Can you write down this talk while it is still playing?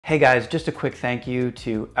Hey guys, just a quick thank you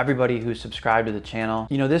to everybody who subscribed to the channel.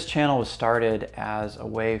 You know, this channel was started as a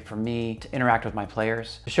way for me to interact with my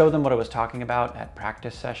players, to show them what I was talking about at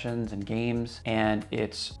practice sessions and games, and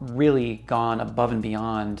it's really gone above and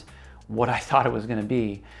beyond what I thought it was going to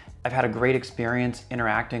be. I've had a great experience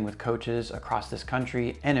interacting with coaches across this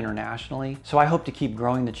country and internationally, so I hope to keep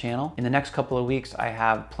growing the channel. In the next couple of weeks, I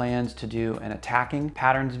have plans to do an attacking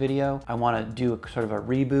patterns video. I want to do sort of a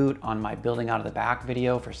reboot on my building out of the back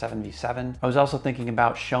video for 7v7. I was also thinking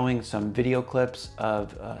about showing some video clips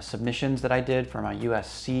of submissions that I did for my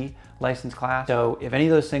USC license class. So if any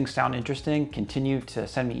of those things sound interesting, continue to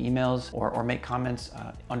send me emails or make comments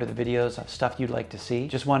under the videos of stuff you'd like to see.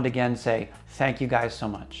 Just wanted to again say thank you guys so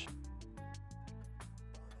much.